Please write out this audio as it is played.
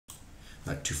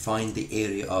Right, to find the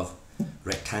area of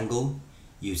rectangle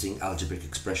using algebraic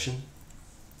expression,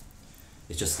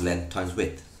 it's just length times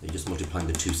width. So you're just multiplying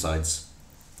the two sides.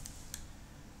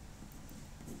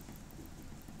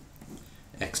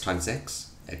 X times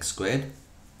x, x squared,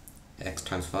 x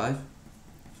times 5,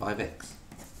 5x.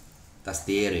 That's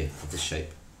the area of this shape.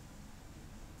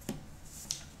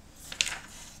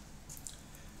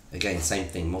 Again, same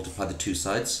thing, multiply the two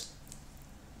sides.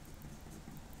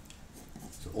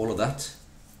 So all of that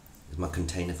is my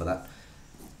container for that,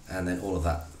 and then all of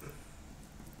that.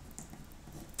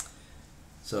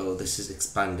 So this is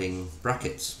expanding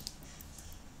brackets.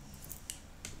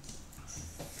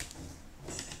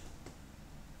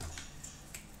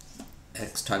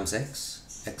 X times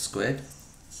x, x squared,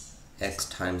 x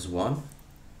times 1,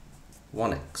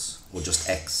 1x, or just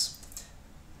x.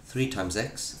 3 times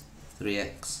x,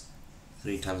 3x,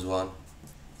 3 times 1,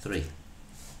 3.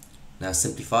 Now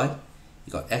simplify,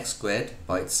 you got x squared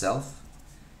by itself,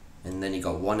 and then you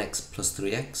got 1x plus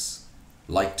 3x,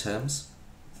 like terms,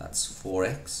 that's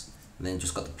 4x, and then you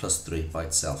just got the plus 3 by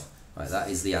itself. Right, that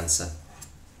is the answer.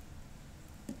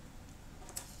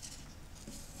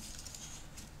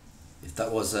 If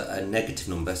that was a negative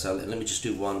number, so let me just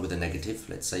do one with a negative.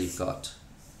 Let's say you've got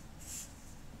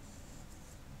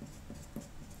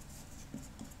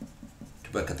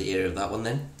to work out the area of that one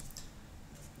then.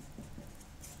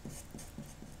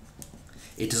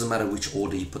 It doesn't matter which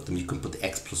order you put them. You can put the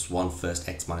x plus 1 first,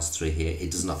 x minus 3 here.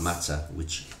 It does not matter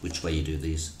which way you do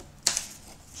these.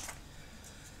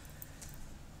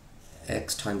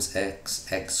 X times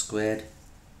x, x squared,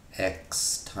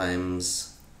 x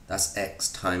times, that's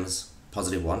x times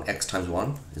positive 1, x times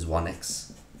 1 is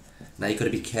 1x. Now you've got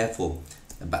to be careful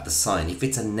about the sign. If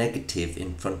it's a negative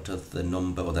in front of the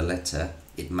number or the letter,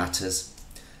 it matters.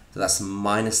 So that's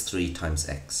minus 3 times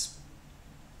x.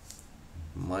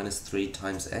 Minus 3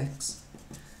 times x.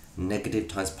 Negative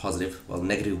times positive, well,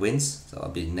 negative wins, so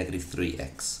that'll be negative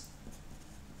 3x.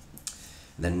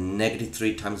 And then negative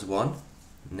 3 times 1,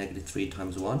 negative 3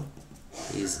 times 1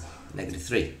 is negative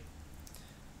 3.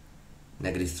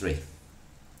 Negative 3.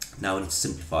 Now we need to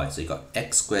simplify. So you got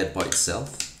x squared by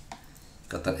itself.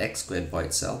 Got that x squared by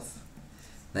itself.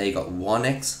 Now you got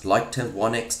 1x, like terms,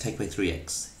 1x take away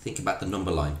 3x. Think about the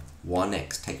number line.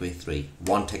 1x take away 3.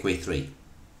 1 take away 3.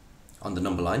 On the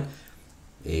number line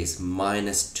is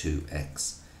minus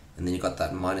 2x. And then you got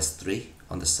that minus 3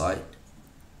 on the side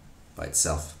by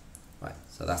itself. Right,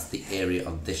 so that's the area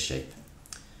of this shape.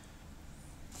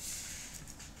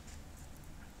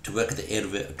 To work at the area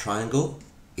of a triangle,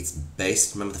 it's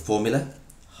base, remember the formula?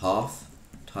 Half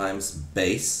times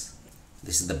base,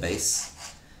 this is the base,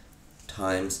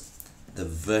 times the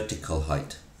vertical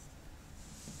height,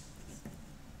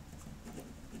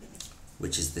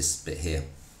 which is this bit here.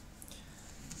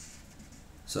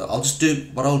 So I'll just do,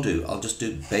 what I'll just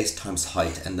do base times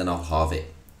height, and then I'll halve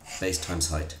it. Base times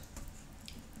height.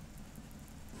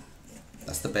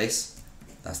 That's the base,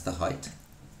 that's the height.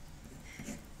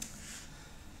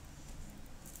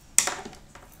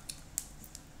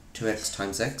 Two x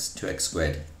times x, 2x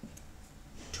squared.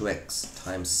 2x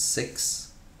times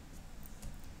 6,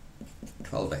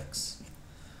 12x.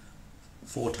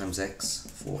 4 times x,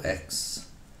 4x.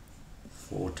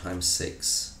 4 times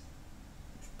 6,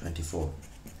 24.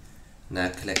 Now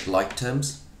collect like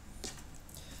terms.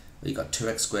 Well, you got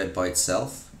 2x squared by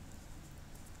itself.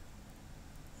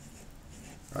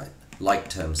 Right, like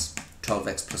terms.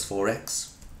 12x plus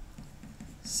 4x,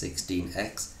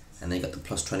 16x, and then you got the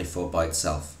plus 24 by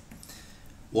itself.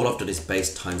 All I've done is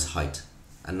base times height,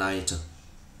 and now you need to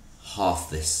half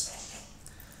this.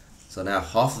 So now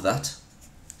half of that,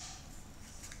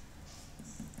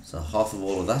 so half of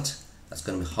all of that, that's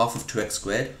going to be half of 2x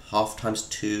squared. Half times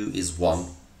 2 is 1.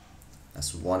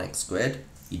 That's 1x squared.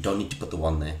 You don't need to put the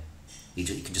 1 there. You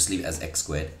can just leave it as x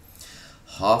squared.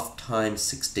 Half times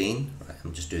 16, right,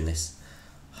 I'm just doing this.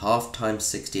 Half times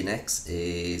 16x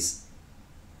is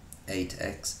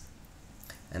 8x.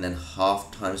 And then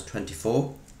half times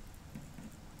 24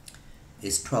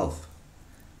 is 12.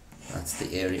 That's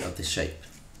the area of this shape.